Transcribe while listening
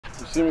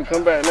See me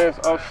come back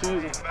next off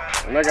season,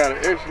 and I got an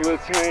extra little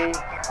team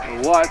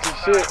and watch and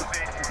shit.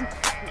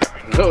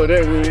 You know what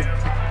that means.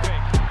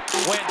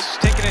 Wentz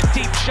taking a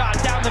deep shot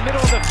down the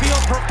middle of the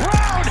field for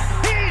Brown.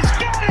 He's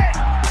got it!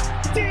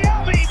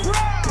 Dyami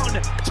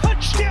Brown,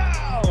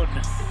 touchdown!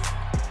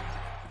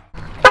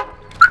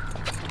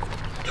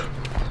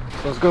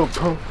 Let's go,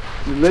 bro.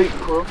 You late,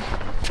 bro.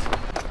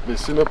 Been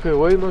sitting up here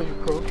waiting on you,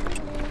 bro.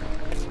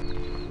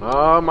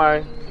 Nah,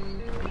 man.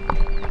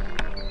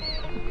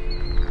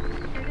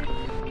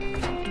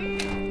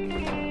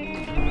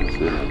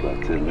 Sitting about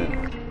 10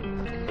 minutes.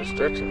 It's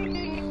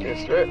stretching. Can't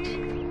stretch.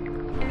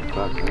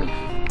 Clock in.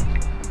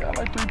 Got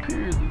like 3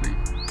 periods today.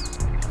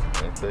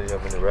 I didn't tell you how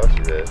many routes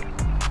you had.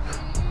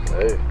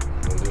 Hey,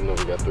 I just know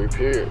we got 3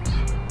 periods.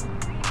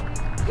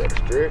 We got a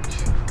stretch.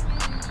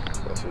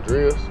 Got some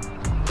drills.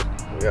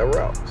 We got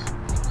routes.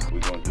 We're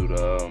gonna do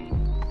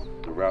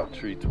the route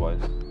tree twice.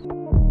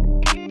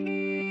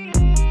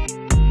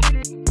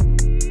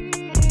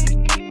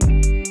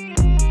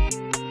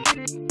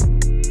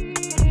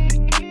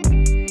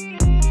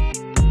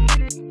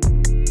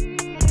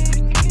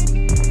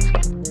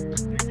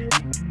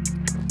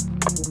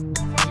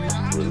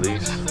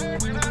 Release.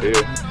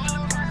 Here.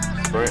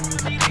 Sprint.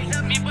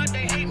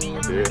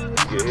 Here.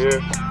 Get here.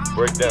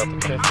 Break down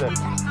for 10 seconds.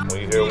 When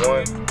you hear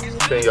 1,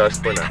 10-yard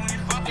sprint out.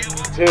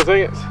 10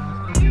 seconds.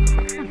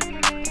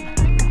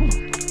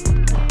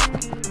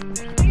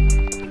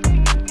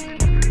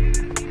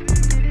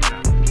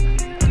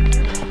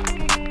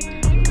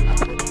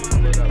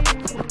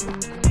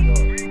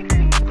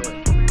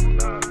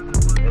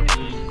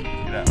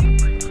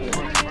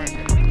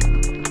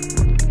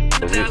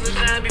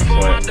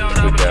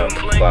 Quick out,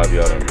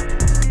 5-yard under.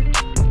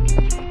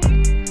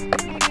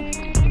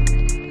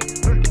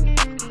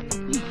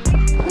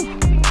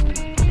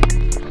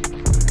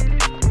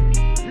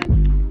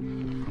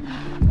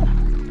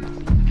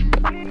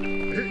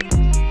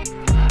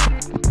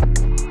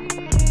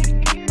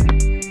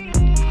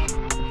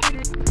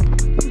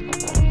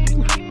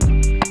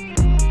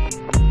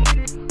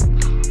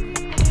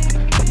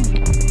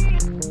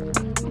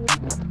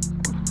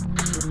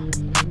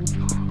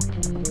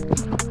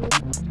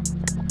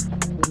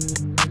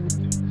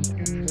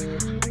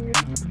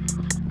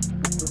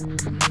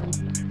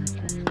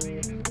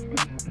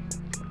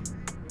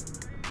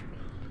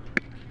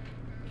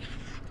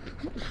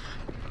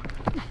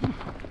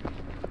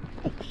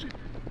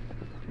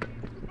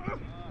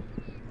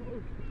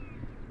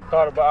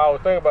 I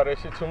was thinking about that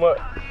shit too much.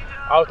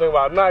 I was thinking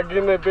about not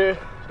getting that bed,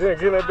 then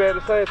getting that bed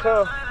at the same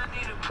time.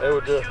 It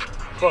was just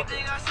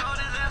fucking.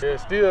 Yeah,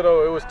 still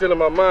though, it was still in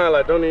my mind,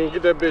 like don't even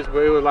get that bitch, but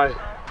it was like.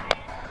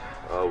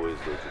 I always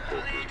look at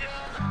that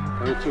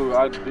bitch. Me too,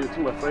 I did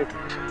too much thinking.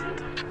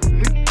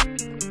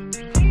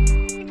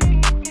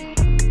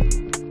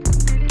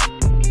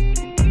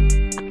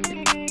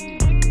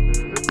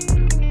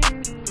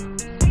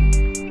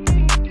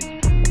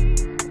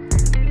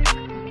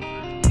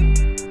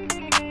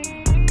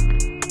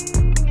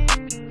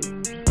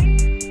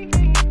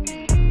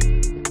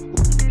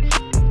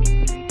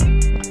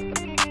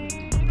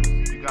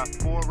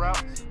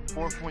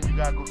 Fourth one, you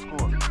gotta go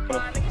score.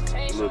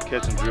 A little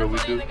catching drill we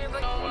do. When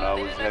I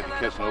always have you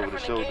catching over the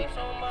shoulder,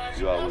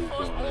 you always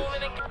doing this.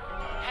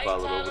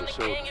 Follow it over the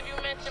shoulder.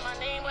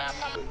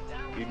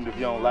 Even if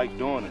you don't like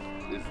doing it,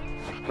 it's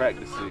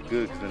practice it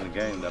good, because in the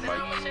game that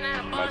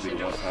might be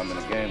the one time in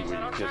the game where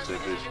you catch that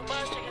bitch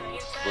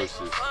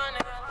versus.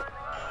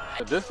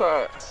 This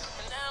side,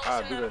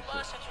 I do that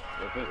shit.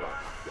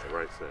 That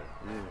right side.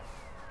 Yeah.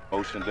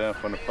 Motion down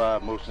from the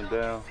 5, motion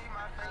down.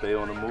 Stay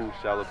on the move,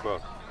 shallow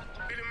cross.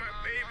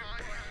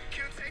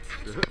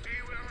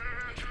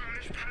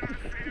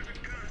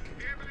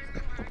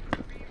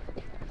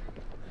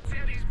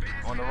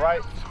 On the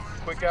right,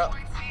 quick out.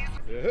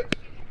 Yeah.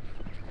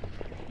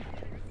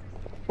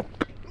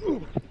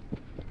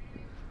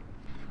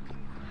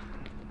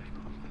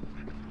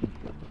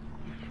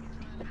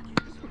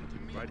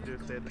 Right there,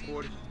 stay at the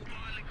 40.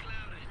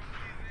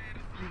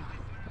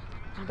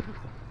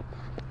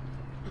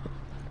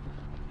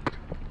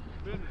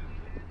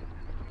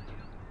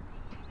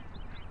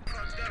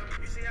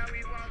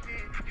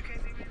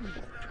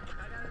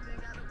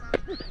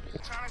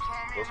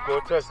 Go score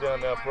a touchdown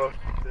now, bro.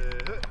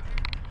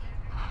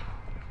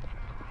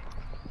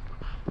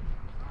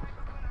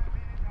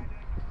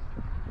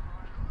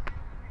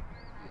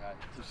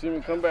 You see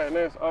me come back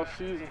next off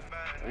season,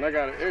 and I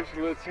got an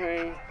extra little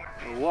team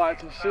and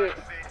watch and shit.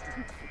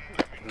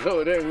 You know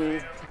what that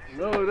means. You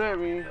know what that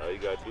means. All you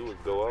gotta do is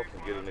go off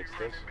and get an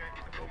extension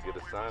and get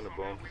a signing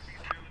bonus.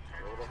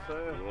 You know what I'm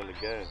saying? You win the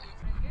game.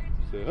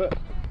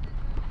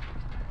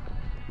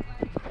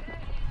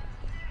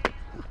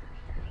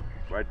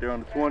 Right there on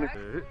the 20.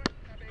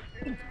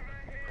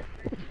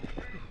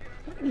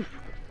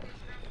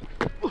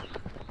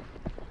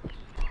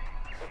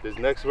 This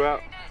next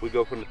route, we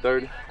go from the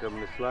 30, come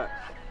in the slot.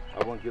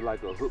 I want to get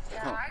like a hook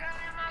pump.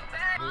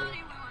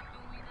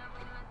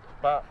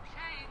 Pop.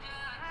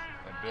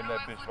 And bend that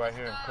bitch right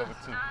here and cover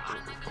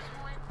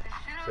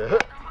 2.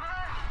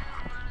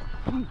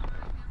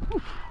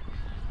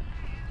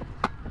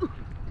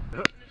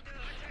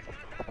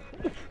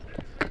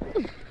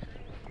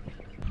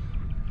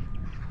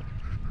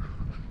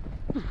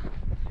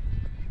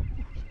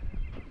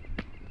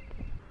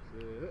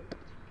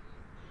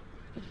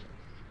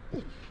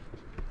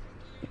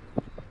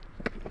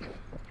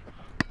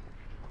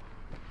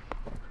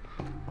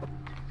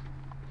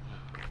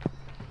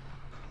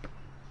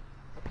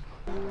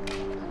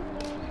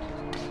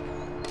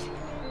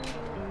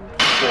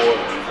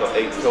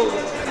 8 total. 1,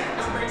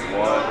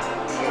 1.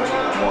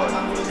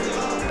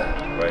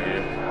 Right here.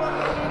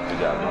 You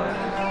got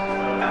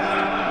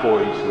mine.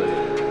 4 each leg.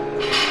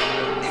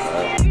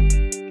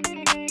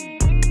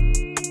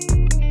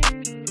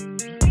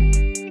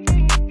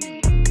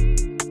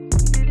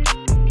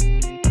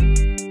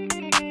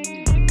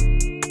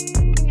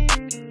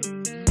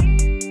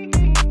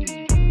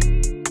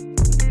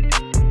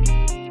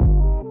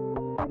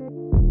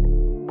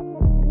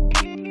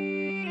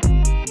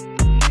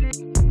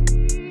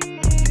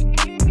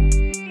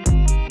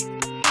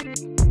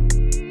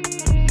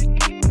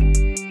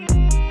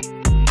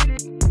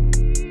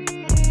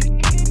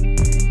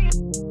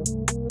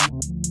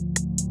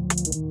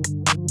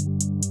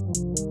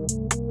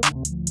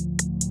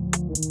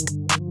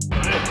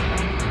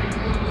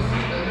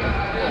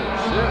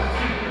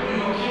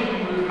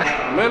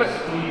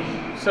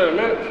 Set a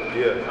minute?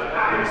 Yeah.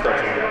 Let me start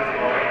you.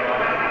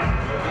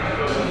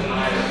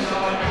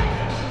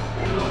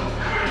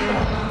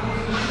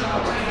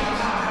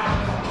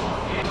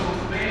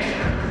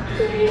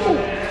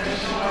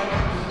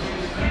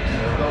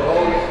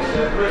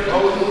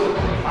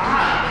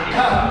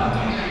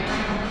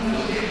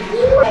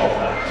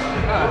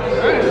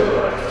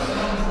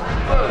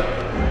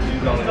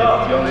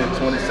 You only have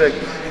 20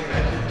 seconds.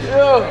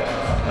 Yeah.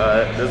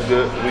 Alright, that's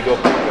good. We go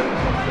for 20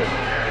 seconds.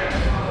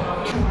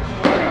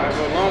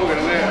 Longer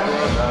than that, bro.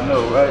 I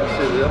know, right?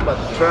 Shit, I'm about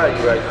to try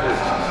you right quick.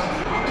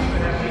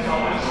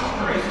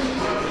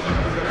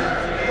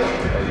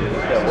 Oh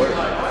yeah, that works.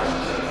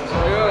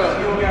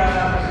 Yeah.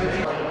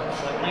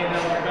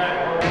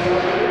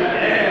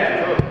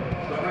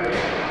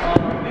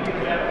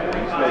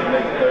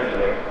 Make it 30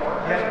 though.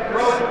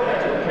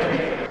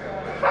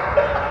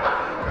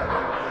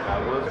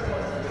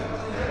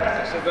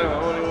 Sit down, I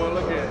don't even want to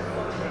look at it.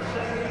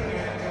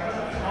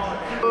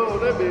 Oh,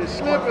 that bitch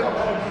slipping.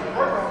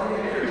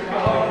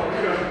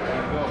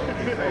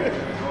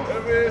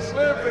 That bitch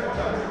slipping.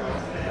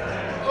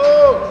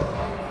 Oh!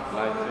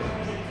 19.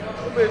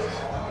 That bitch.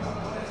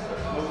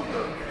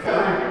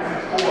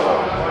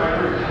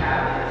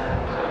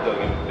 Give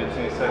me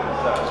 15 seconds.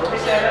 He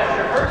said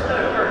after first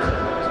and first.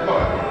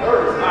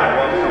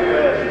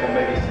 You're gonna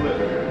make it slip.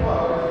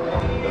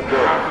 Let's go.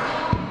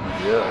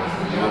 Yeah,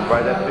 you're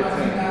right at 15.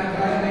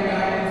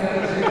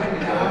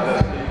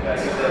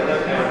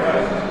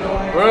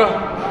 Bro.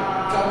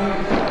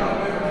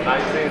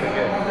 19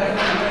 again.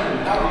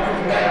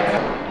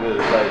 Good,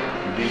 it's like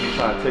Dyami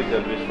trying to take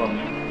that bitch from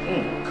you.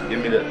 Give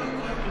me that.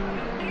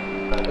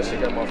 That shit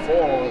got my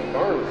forearms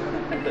burned.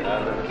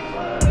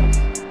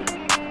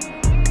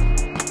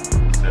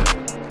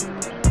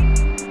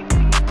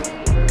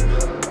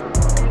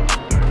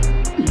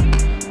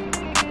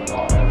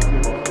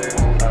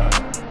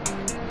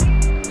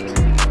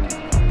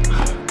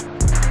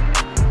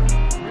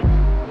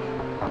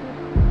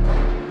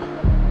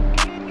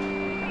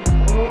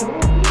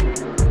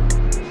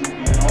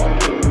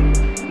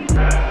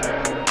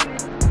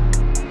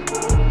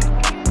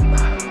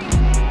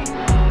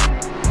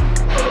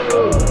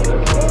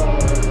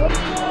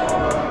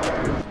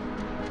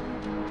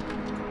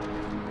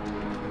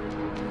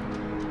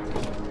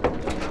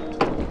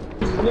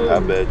 How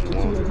bad you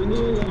want it.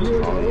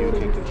 Only you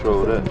can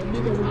control that.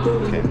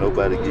 Can't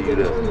nobody give you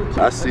that.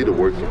 I see the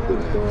work you put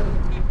in.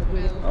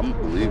 I'm a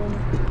believer.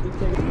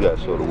 You gotta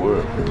show the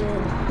world.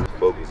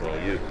 Focus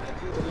on you.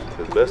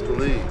 Cause best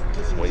believe,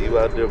 when you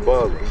out there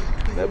balling,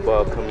 that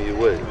ball coming your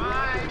way,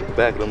 the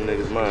back of them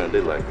niggas' mind,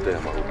 they like,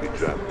 damn, I hope you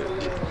drop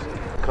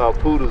that. Call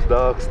poodles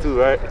dogs too,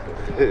 right?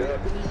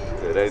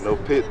 It ain't no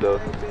pit though.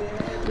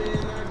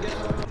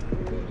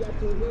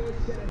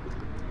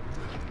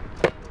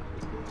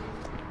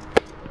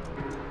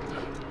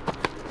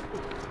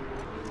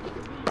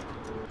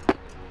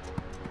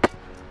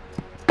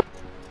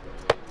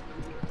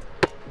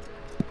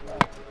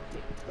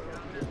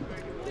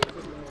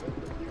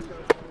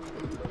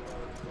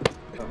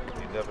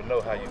 You never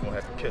know how you're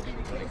gonna have to catch it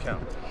when it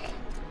counts.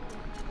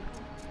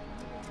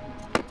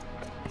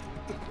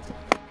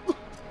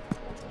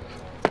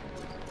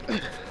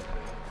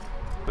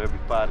 Every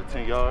 5 to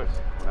 10 yards,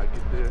 when I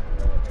get there,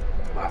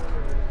 wow.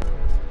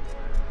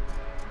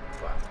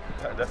 Wow.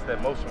 That's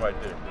that motion right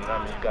there. You know what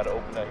I mean? You gotta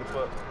open that hip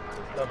up.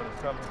 It's coming,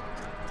 it's coming.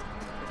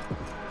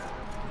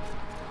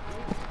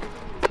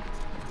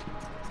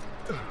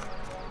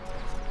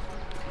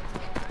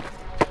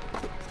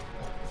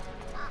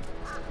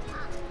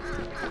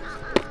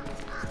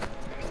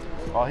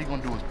 All he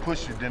gonna do is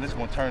push you, then it's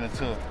gonna turn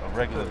into a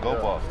regular go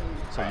ball.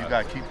 So you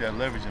gotta keep that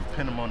leverage and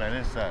pin him on that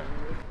inside.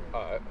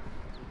 All right.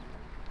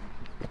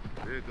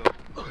 There you go.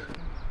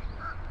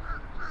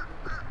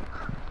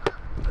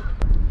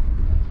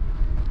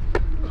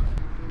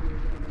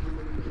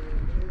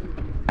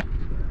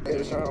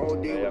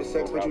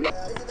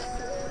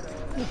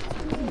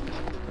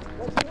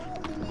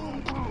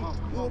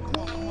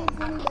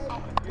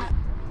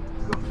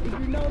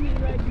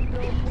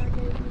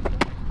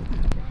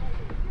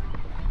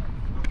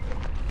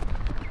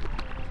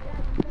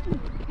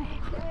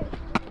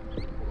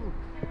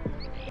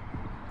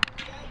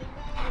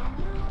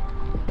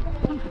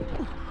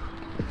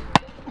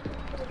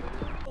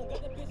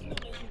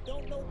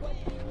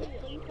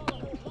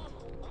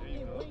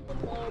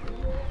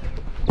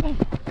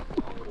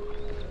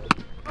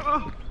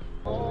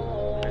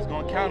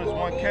 touchdown is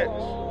one catch.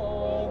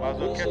 Might as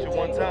well catch it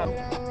one time.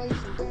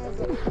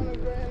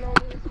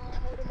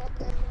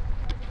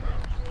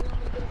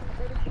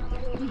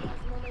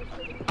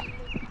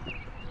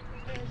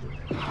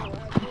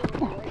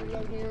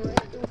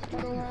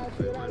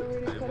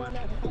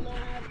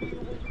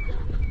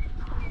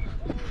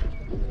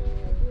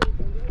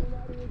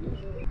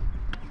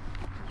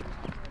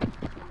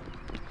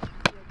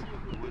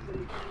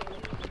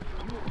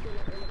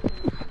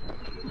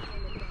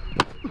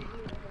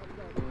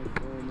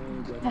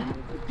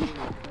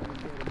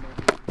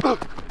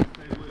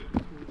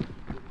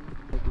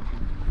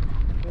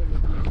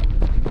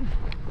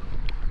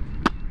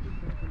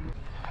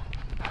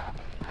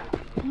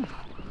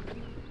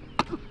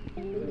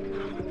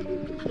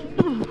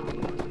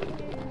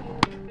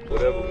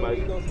 Whatever,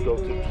 Mike, go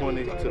to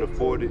 20, to the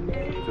 40, to the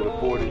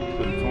 40, to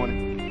the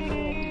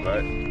 20.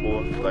 Right,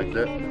 4, like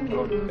that. And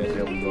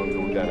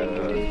then we got a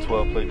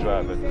 12-play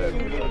drive after that.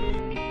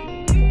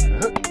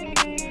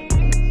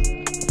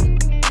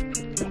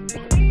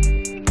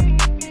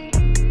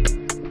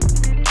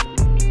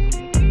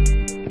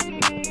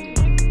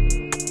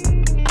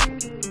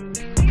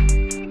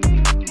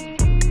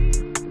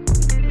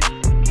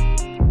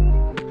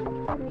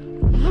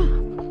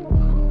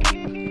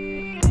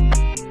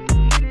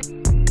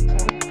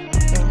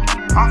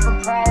 I'm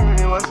surprised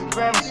it was a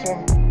grandson.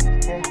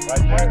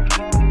 Right there.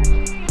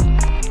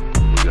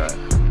 We got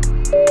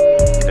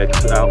X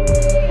out,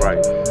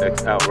 right.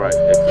 X out, right.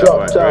 X out,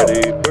 right.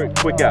 Ready?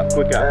 Quick out,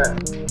 quick out.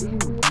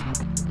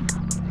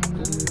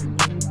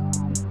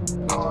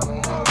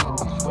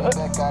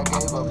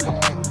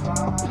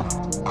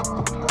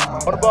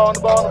 On the ball, on the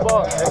ball, on the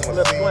ball. X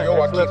left slant,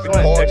 X left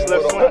slant, X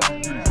left slant.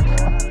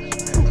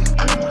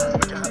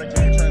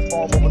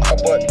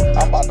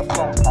 I'm about to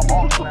flow. I'm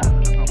on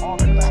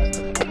the line.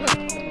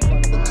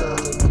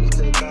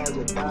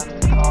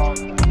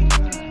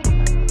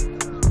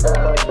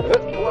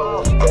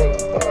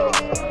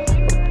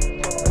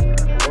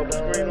 Bubble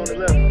screen on the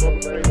left,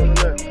 bubble screen on the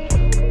left.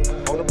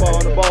 On the ball,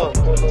 on the ball.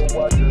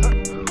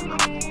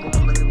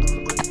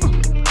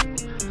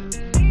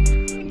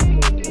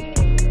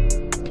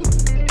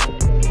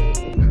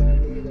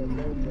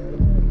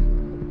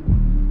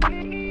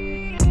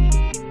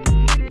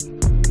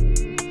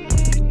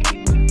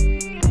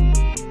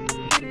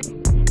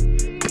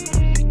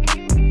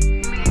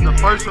 The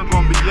first one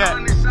gonna be yak.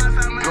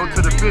 Go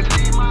to the 50,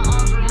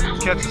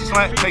 catch a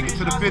slant, take it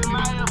to the 50,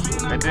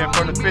 and then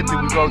from the 50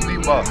 we go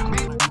deep ball.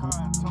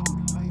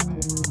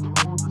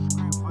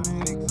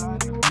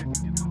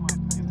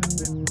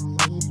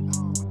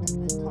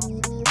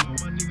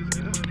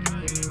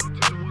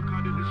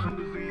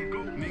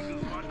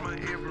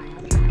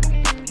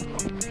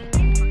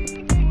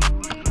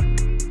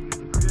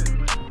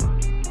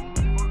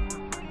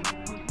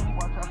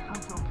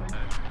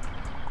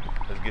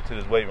 Let's get to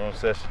this weight room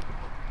session.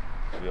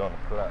 We on the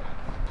clock.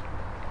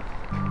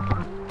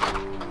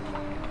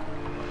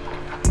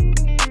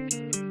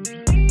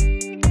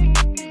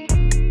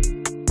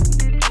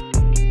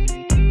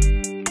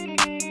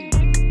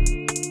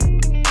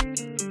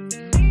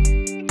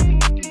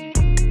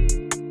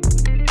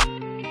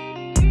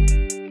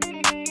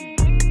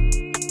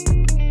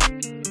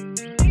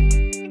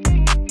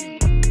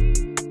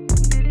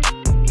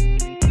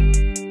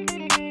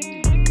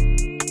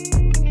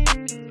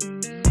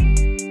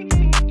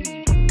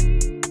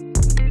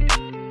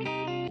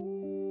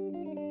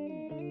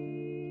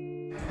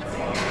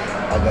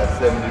 I got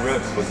 70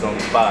 reps, but it's only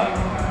 5.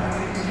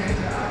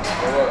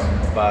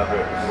 5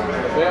 reps.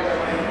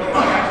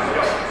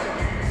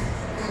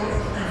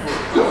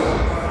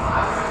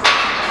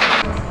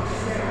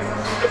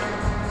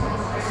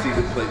 See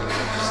the plate.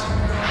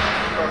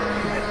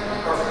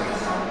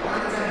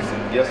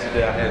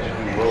 Yesterday I had you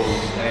do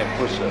rolls and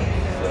push-ups.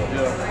 So.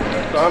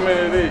 Yeah. So how many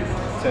of these?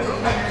 10.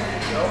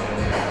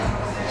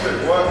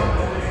 What?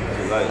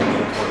 Like,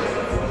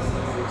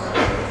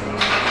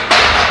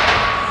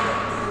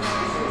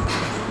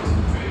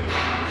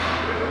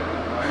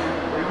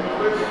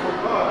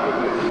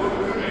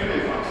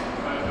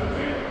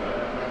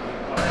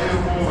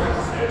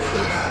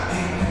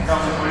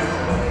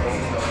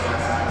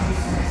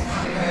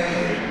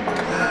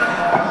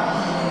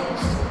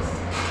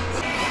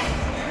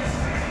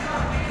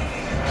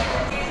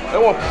 That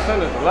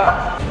 1% is a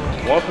lot.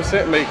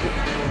 1% make it.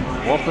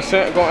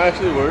 1% gonna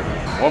actually work.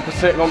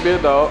 1% gonna be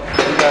a dog.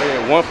 You got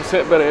here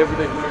 1% better every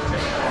day.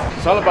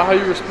 It's all about how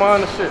you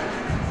respond to shit.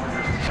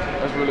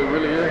 That's what it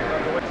really is.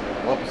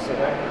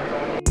 1%.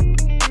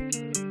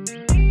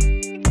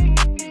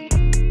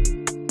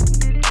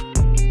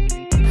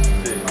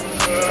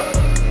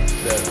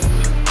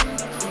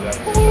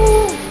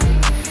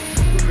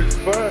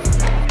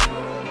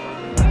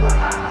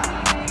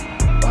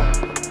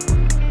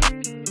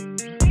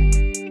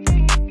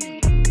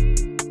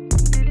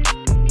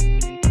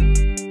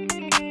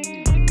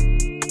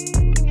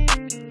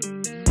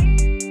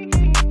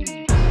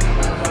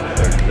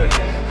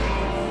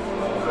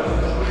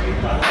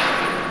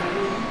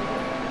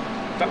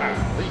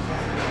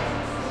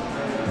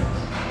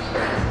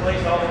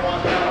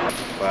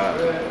 Five,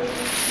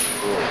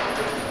 4,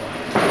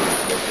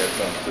 that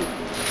thumb too. 2,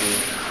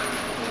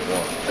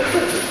 1. Make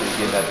sure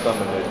you're getting that thumb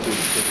in there too.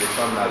 Because your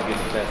thumb not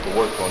getting a chance to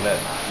work on that.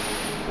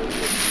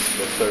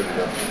 Let's 30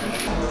 up.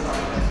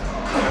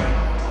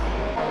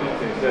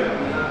 15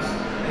 seconds.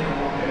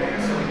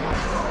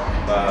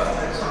 5,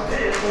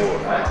 4,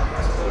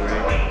 3,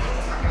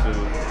 2,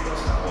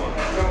 1.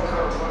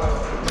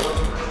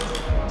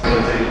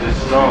 You're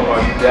just strong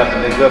while you dap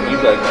the nigga up. You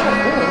like,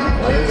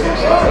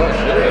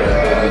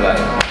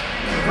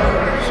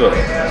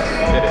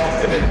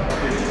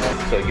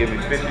 so give me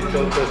 50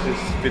 toe touches,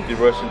 50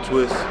 Russian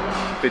twists,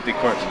 50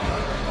 crunches.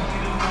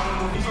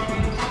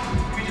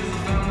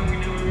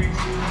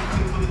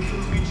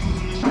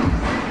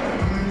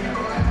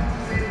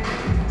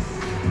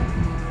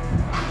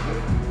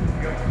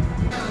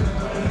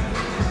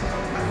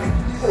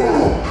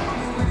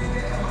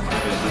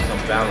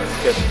 Balance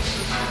catches.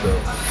 So,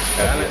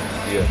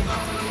 yeah.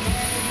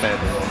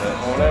 Landing on that.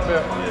 On that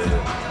bit?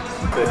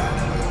 Yeah.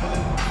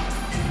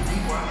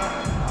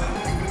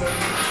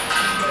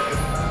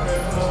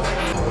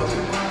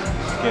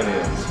 Skin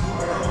in.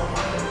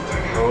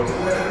 Hold it.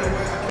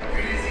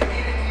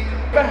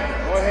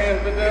 One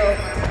hand's been down.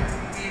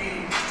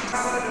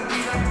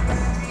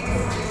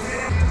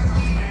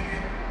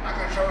 I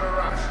control the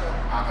rock show.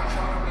 I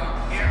control the block.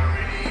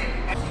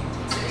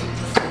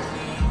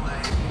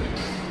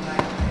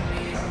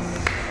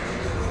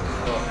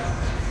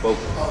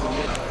 Focus.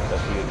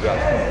 That's where your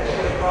drop's coming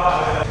from.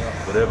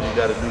 Whatever you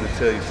got to do to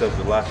tell yourself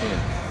to lock in. I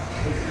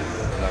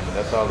mean,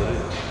 that's all it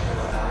is.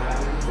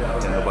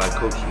 Can't nobody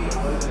coach you.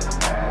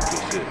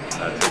 Good shit.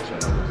 I take